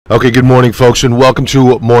Okay, good morning, folks, and welcome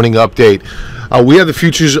to Morning Update. We have the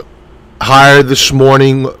futures higher this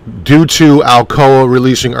morning due to Alcoa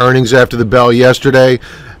releasing earnings after the bell yesterday,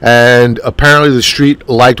 and apparently the street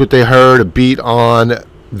liked what they heard, a beat on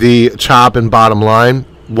the top and bottom line.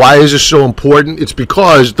 Why is this so important? It's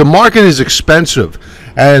because the market is expensive,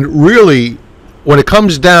 and really, when it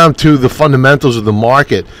comes down to the fundamentals of the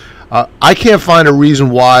market, I can't find a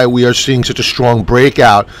reason why we are seeing such a strong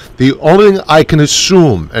breakout. The only thing I can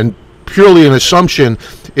assume, and purely an assumption,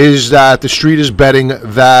 is that the street is betting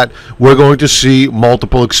that we're going to see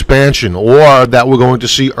multiple expansion, or that we're going to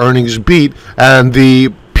see earnings beat, and the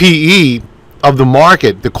PE of the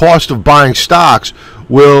market, the cost of buying stocks,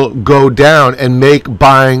 will go down and make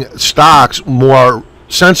buying stocks more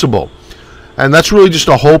sensible. And that's really just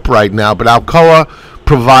a hope right now. But Alcoa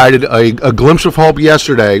provided a glimpse of hope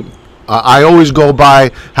yesterday. I always go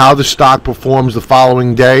by how the stock performs the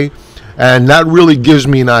following day, and that really gives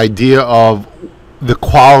me an idea of the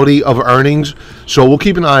quality of earnings. So we'll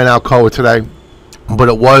keep an eye on Alcoa today, but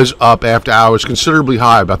it was up after hours, considerably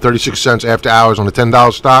high, about 36 cents after hours on a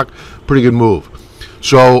 $10 stock. Pretty good move.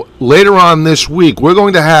 So later on this week, we're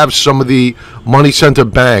going to have some of the money center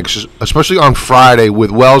banks, especially on Friday,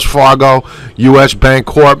 with Wells Fargo, U.S.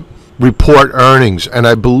 Bancorp, report earnings. And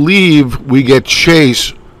I believe we get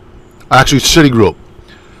Chase, actually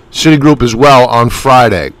Citigroup as well on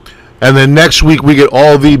Friday. And then next week we get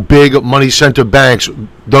all the big money center banks.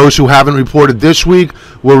 Those who haven't reported this week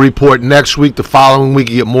will report next week. The following week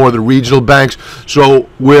you get more of the regional banks. So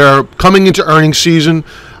we're coming into earnings season.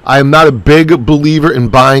 I am not a big believer in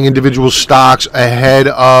buying individual stocks ahead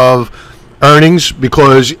of earnings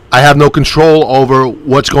because I have no control over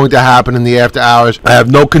what's going to happen in the after hours. I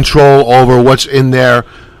have no control over what's in their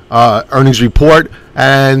earnings report,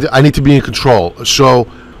 and I need to be in control. So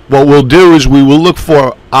what we'll do is we will look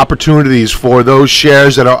for opportunities for those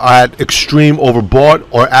shares that are at extreme overbought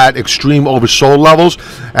or at extreme oversold levels,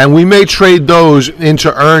 and we may trade those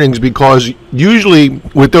into earnings, because usually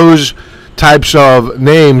with those types of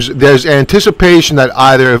names there's anticipation that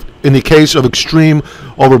either in the case of extreme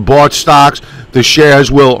overbought stocks, the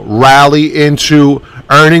shares will rally into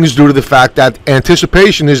earnings due to the fact that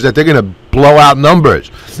anticipation is that they're going to blow out numbers,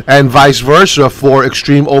 and vice versa for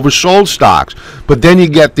extreme oversold stocks. But then you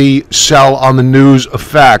get the sell on the news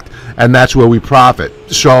effect, and that's where we profit.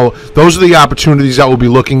 So those are the opportunities that we'll be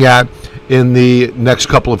looking at in the next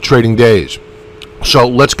couple of trading days. So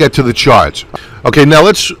let's get to the charts. Okay, now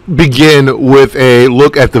let's begin with a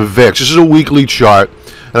look at the VIX. This is a weekly chart,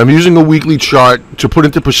 and I'm using a weekly chart to put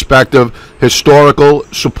into perspective historical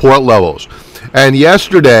support levels. And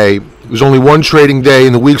yesterday, it was only one trading day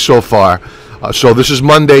in the week so far, so this is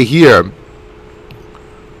Monday here.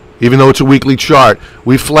 Even though it's a weekly chart,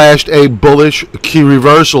 we flashed a bullish key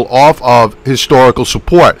reversal off of historical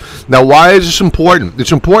support. Now, why is this important?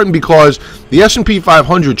 It's important because the S&P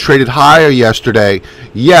 500 traded higher yesterday,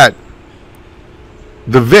 yet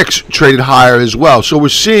the VIX traded higher as well. So we're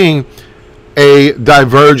seeing a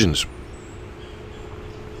divergence.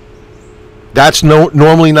 That's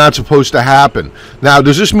normally not supposed to happen. Now,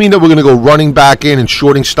 does this mean that we're going to go running back in and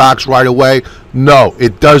shorting stocks right away? No,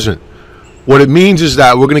 it doesn't. What it means is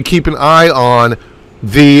that we're going to keep an eye on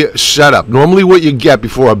the setup. Normally what you get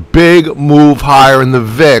before a big move higher in the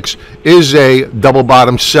VIX is a double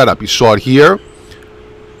bottom setup. You saw it here.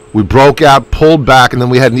 We broke out, pulled back, and then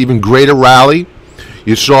we had an even greater rally.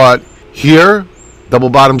 You saw it here, double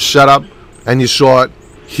bottom setup, and you saw it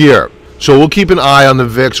here. So we'll keep an eye on the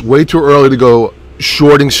VIX. Way too early to go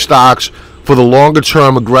shorting stocks for the longer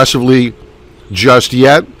term aggressively just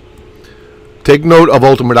yet. Take note of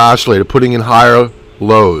Ultimate Oscillator putting in higher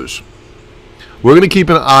lows. We're going to keep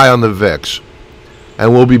an eye on the VIX,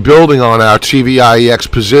 and we'll be building on our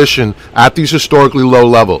TVIEX position at these historically low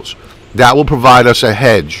levels. That will provide us a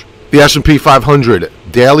hedge. The S&P 500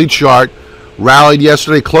 daily chart rallied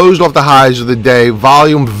yesterday, closed off the highs of the day,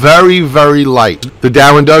 volume very, very light. The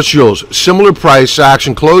Dow Industrials, similar price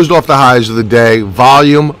action, closed off the highs of the day,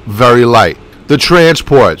 volume very light. The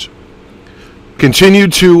transports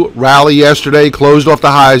continued to rally yesterday, closed off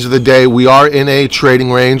the highs of the day. We are in a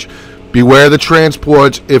trading range. Beware the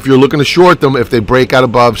transports if you're looking to short them if they break out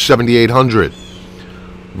above 7,800.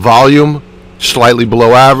 Volume slightly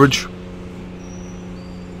below average.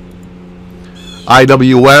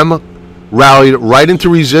 IWM rallied right into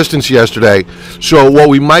resistance yesterday. So what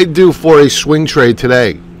we might do for a swing trade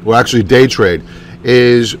today, or actually day trade,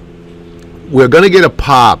 is we're going to get a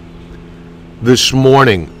pop this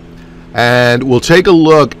morning, and we'll take a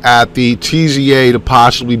look at the TZA to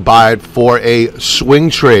possibly buy it for a swing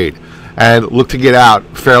trade. and look to get out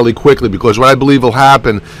fairly quickly, because what I believe will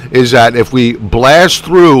happen is that if we blast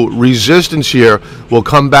through resistance here, we'll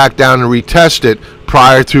come back down and retest it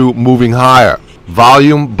prior to moving higher.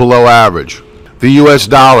 Volume below average. The US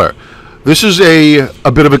dollar. This is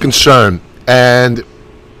a bit of a concern, and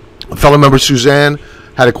fellow member Suzanne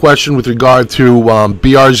had a question with regard to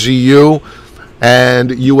BRZU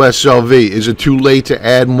and USLV. Is it too late to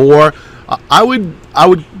add more? I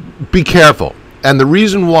would be careful. And the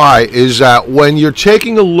reason why is that when you're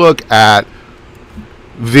taking a look at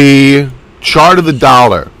the chart of the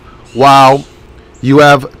dollar, while you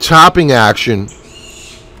have topping action,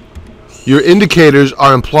 your indicators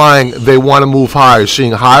are implying they want to move higher,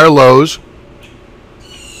 seeing higher lows.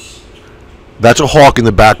 That's a hawk in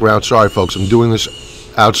the background. Sorry, folks. I'm doing this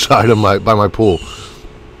outside of by my pool.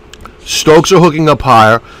 Stokes are hooking up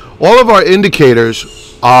higher. All of our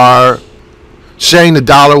indicators are saying the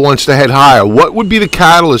dollar wants to head higher. What would be the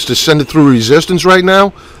catalyst to send it through resistance right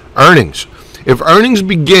now? Earnings. If earnings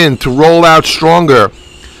begin to roll out stronger,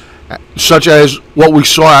 such as what we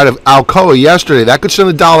saw out of Alcoa yesterday, that could send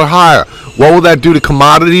the dollar higher. What will that do to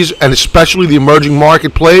commodities, and especially the emerging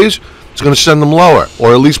market plays? It's going to send them lower,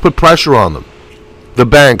 or at least put pressure on them. The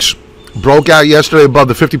banks broke out yesterday above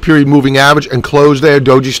the 50-period moving average and closed their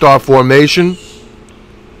doji star formation.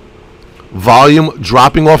 Volume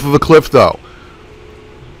dropping off of a cliff, though.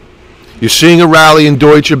 You're seeing a rally in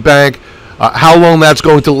Deutsche Bank. How long that's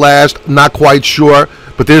going to last, not quite sure.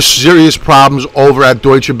 But there's serious problems over at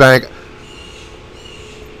Deutsche Bank.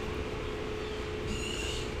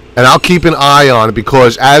 And I'll keep an eye on it,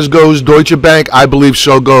 because as goes Deutsche Bank, I believe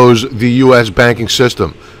so goes the U.S. banking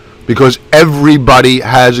system. Because everybody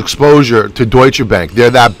has exposure to Deutsche Bank.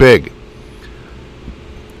 They're that big.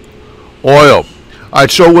 Oil. All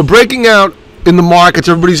right, so we're breaking out in the markets.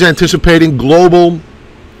 Everybody's anticipating global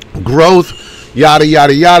growth, yada,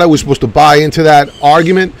 yada, yada. We're supposed to buy into that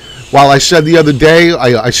argument. While I said the other day,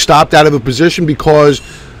 I stopped out of a position because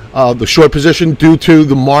the short position due to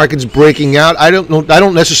the markets breaking out. I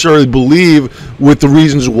don't necessarily believe with the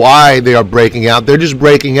reasons why they are breaking out. They're just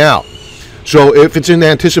breaking out. So if it's in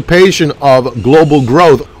anticipation of global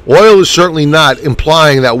growth, oil is certainly not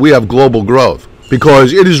implying that we have global growth,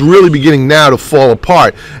 because it is really beginning now to fall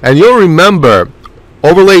apart. And you'll remember,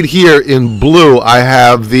 overlaid here in blue, I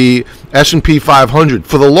have the S&P 500.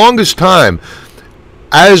 For the longest time,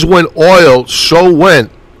 as went oil, so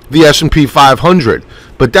went the S&P 500.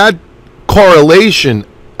 But that correlation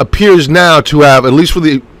appears now to have, at least for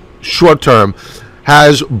the short term,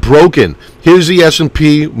 has broken. Here's the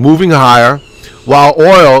S&P moving higher while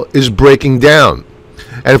oil is breaking down.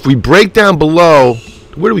 And if we break down below,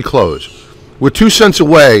 where do we close? We're 2 cents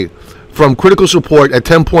away from critical support at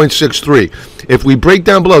 10.63. If we break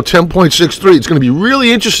down below 10.63, it's going to be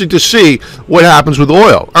really interesting to see what happens with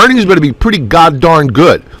oil. Earnings better be pretty god-darn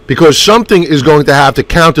good, because something is going to have to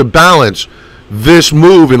counterbalance this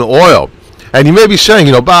move in oil. And you may be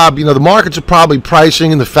saying, Bob, the markets are probably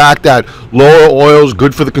pricing in the fact that lower oil is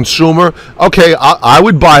good for the consumer. Okay, I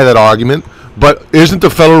would buy that argument, but isn't the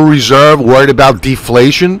Federal Reserve worried about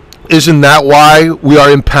deflation? Isn't that why we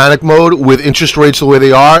are in panic mode with interest rates the way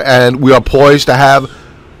they are, and we are poised to have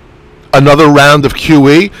another round of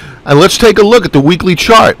QE? And let's take a look at the weekly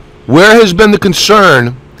chart. Where has been the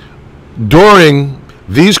concern during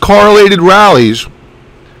these correlated rallies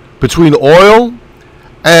between oil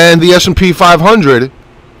and the S&P 500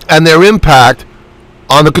 and their impact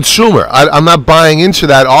on the consumer? I'm not buying into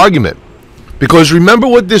that argument, because remember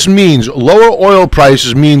what this means. Lower oil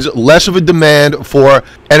prices means less of a demand for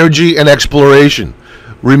energy and exploration.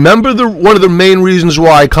 Remember one of the main reasons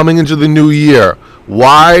why coming into the new year,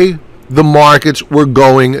 why the markets were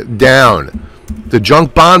going down. The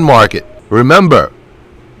junk bond market. Remember,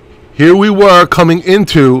 here we were coming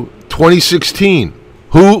into 2016.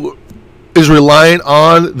 Who is reliant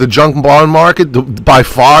on the junk bond market by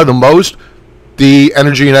far the most? The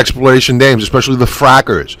energy and exploration names, especially the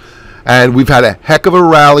frackers. And we've had a heck of a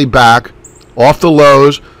rally back off the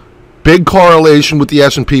lows. Big correlation with the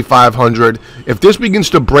S&P 500. If this begins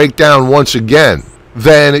to break down once again,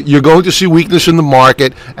 then you're going to see weakness in the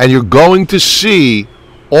market, and you're going to see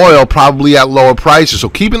oil probably at lower prices. So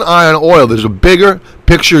keep an eye on oil. There's a bigger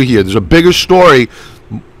picture here. There's a bigger story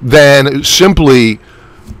than simply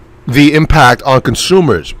the impact on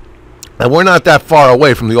consumers. And we're not that far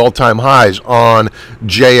away from the all-time highs on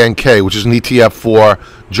JNK, which is an ETF for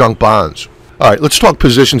junk bonds. All right, let's talk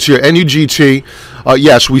positions here. NUGT,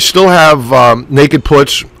 yes, we still have naked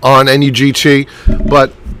puts on NUGT,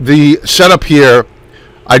 but the setup here,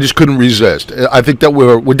 I just couldn't resist. I think that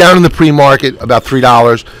we're down in the pre-market about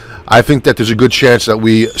 $3. I think that there's a good chance that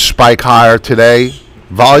we spike higher today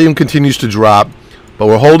Volume continues to drop, but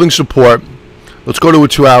we're holding support. Let's go to a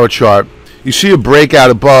 2-hour chart. You see a breakout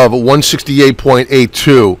above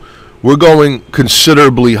 168.82. We're going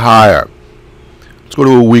considerably higher. Let's go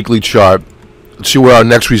to a weekly chart. Let's see where our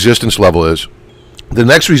next resistance level is. The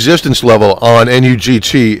next resistance level on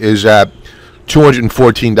NUGT is at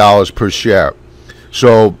 $214 per share.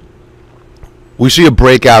 So we see a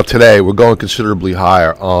breakout today. We're going considerably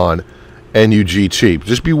higher on NUGT.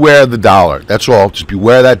 Just beware of the dollar. That's all. Just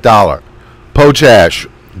beware that dollar. Potash,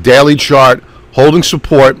 daily chart, holding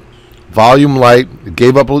support, volume light. It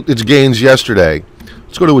gave up its gains yesterday.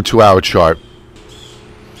 Let's go to a 2-hour chart.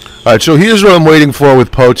 All right, so here's what I'm waiting for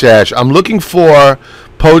with Potash. I'm looking for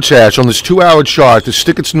Potash on this 2-hour chart to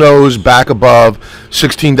stick its nose back above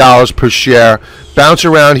 $16 per share, bounce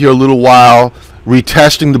around here a little while,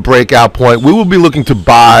 retesting the breakout point. We will be looking to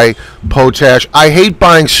buy Potash. I hate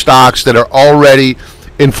buying stocks that are already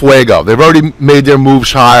in fuego. They've already made their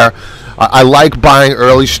moves higher. I like buying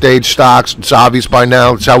early stage stocks. It's obvious by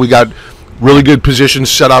now. It's how we got really good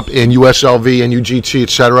positions set up in USLV and UGT,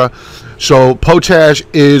 etc. So Potash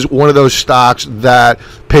is one of those stocks that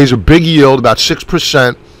pays a big yield, about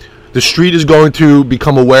 6%. The street is going to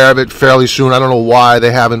become aware of it fairly soon. I don't know why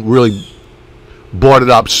they haven't really bought it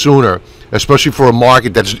up sooner, especially for a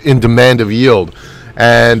market that's in demand of yield.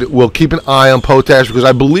 And we'll keep an eye on Potash because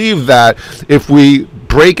I believe that if we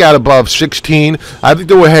break out above 16, I think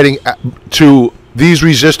that we're heading to these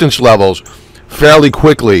resistance levels fairly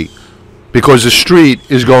quickly, because the street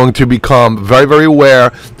is going to become very, very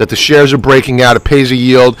aware that the shares are breaking out, it pays a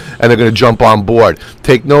yield, and they're going to jump on board.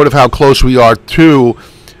 Take note of how close we are to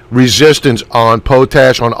resistance on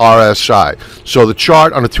Potash on RSI. So the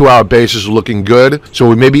chart on a 2-hour basis is looking good, so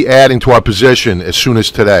we may be adding to our position as soon as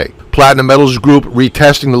today. Platinum Metals Group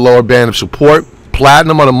retesting the lower band of support.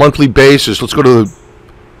 Platinum on a monthly basis, let's go to the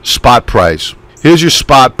spot price. Here's your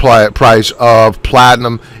spot price of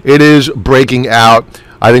platinum. It is breaking out.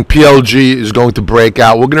 I think PLG is going to break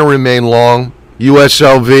out. We're going to remain long.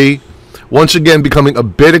 USLV, once again becoming a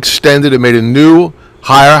bit extended. It made a new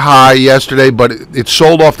higher high yesterday, but it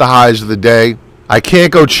sold off the highs of the day. I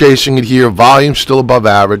can't go chasing it here. Volume still above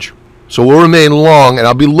average. So we'll remain long, and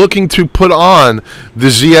I'll be looking to put on the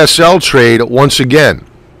ZSL trade once again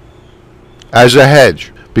as a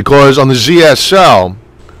hedge, because on the ZSL,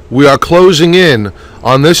 we are closing in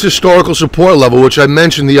on this historical support level, which I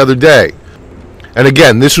mentioned the other day. And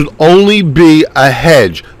again, this would only be a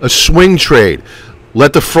hedge, a swing trade.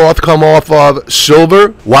 Let the froth come off of silver.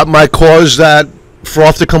 What might cause that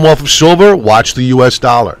froth to come off of silver? Watch the US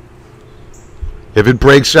dollar. If it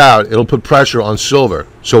breaks out, it'll put pressure on silver.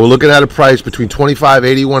 So we're looking at a price between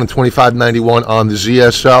 $25.81 and $25.91 on the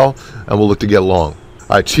ZSL, and we'll look to get long.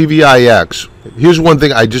 All right, TVIX. Here's one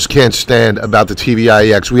thing I just can't stand about the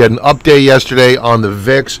TVIX. We had an update yesterday on the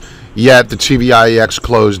VIX, yet the TVIX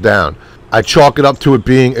closed down. I chalk it up to it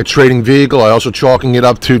being a trading vehicle. I also chalking it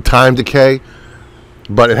up to time decay,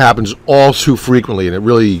 but it happens all too frequently, and it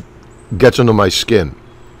really gets under my skin.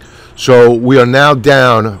 So we are now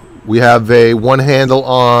down. We have a one handle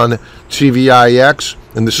on TVIX,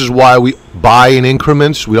 and this is why we buy in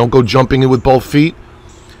increments. We don't go jumping in with both feet.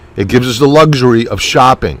 It gives us the luxury of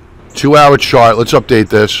shopping. 2-hour chart. Let's update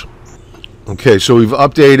this. Okay, so we've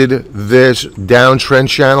updated this downtrend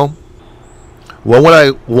channel. Well, when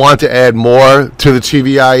I want to add more to the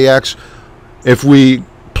TVIX, if we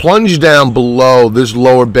plunge down below this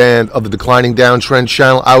lower band of the declining downtrend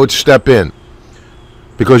channel, I would step in,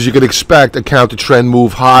 because you could expect a counter trend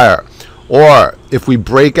move higher. Or if we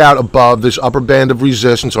break out above this upper band of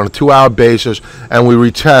resistance on a 2-hour basis and we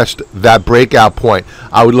retest that breakout point,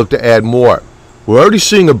 I would look to add more. We're already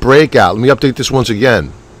seeing a breakout. Let me update this once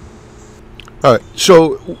again. All right,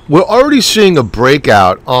 so we're already seeing a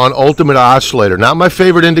breakout on Ultimate Oscillator. Not my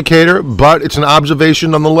favorite indicator, but it's an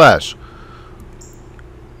observation nonetheless.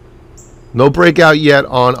 No breakout yet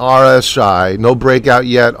on RSI, no breakout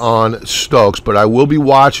yet on Stokes, but I will be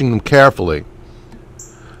watching them carefully.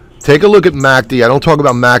 Take a look at MACD. I don't talk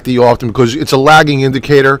about MACD often because it's a lagging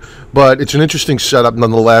indicator, but it's an interesting setup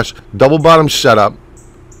nonetheless. Double bottom setup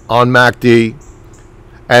on MACD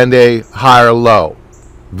and a higher low.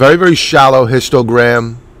 Very, very shallow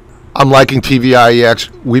histogram. I'm liking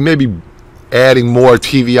TVIX. We may be adding more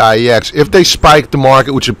TVIX. If they spike the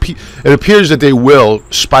market, which it appears that they will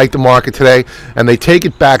spike the market today, and they take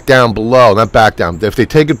it back down below, not back down, if they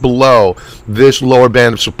take it below this lower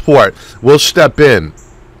band of support, we'll step in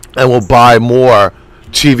and we'll buy more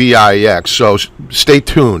TVIX. So stay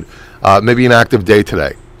tuned. Maybe an active day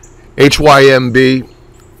today. HYMB.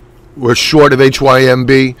 We're short of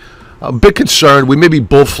HYMB. A bit concerned. We may be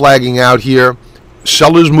bull flagging out here.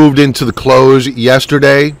 sellers moved into the close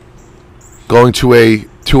yesterday, going to a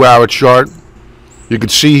 2-hour chart. You can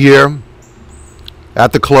see here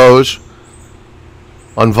at the close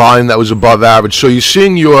on volume that was above average. So you're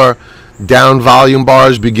seeing your down volume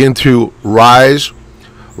bars begin to rise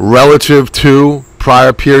relative to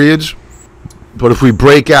prior periods. But if we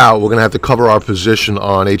break out, we're going to have to cover our position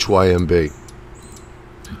on HYMB.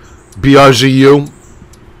 BRZU.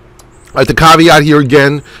 The caveat here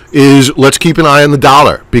again is let's keep an eye on the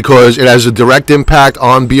dollar because it has a direct impact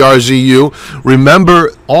on BRZU.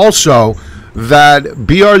 Remember also that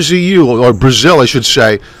BRZU, or Brazil I should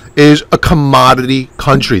say, is a commodity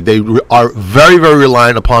country. They are very, very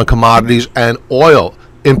reliant upon commodities and oil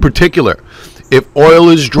in particular. If oil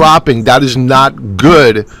is dropping, that is not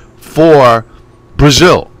good for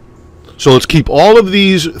Brazil. So let's keep all of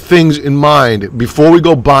these things in mind before we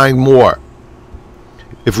go buying more.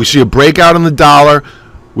 If we see a breakout in the dollar,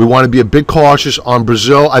 we want to be a bit cautious on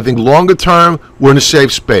Brazil. I think longer term, we're in a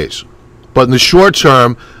safe space. But in the short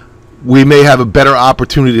term, we may have a better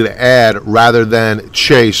opportunity to add rather than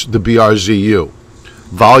chase the BRZU.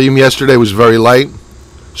 Volume yesterday was very light.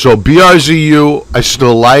 So BRZU, I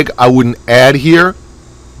still like. I wouldn't add here.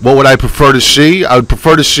 What would I prefer to see? I would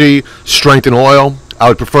prefer to see strength in oil. I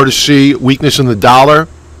would prefer to see weakness in the dollar.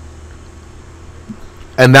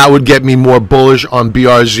 And that would get me more bullish on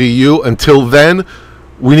BRZU. Until then,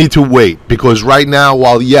 we need to wait. Because right now,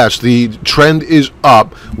 while yes, the trend is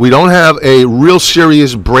up, we don't have a real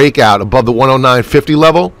serious breakout above the 109.50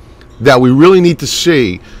 level that we really need to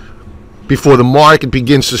see before the market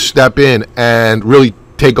begins to step in and really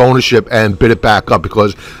take ownership and bid it back up.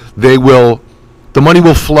 Because the money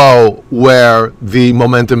will flow where the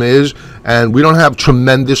momentum is. And we don't have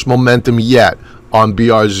tremendous momentum yet on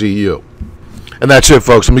BRZU. And that's it,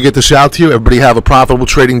 folks. Let me get this out to you. Everybody have a profitable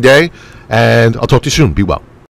trading day, and I'll talk to you soon. Be well.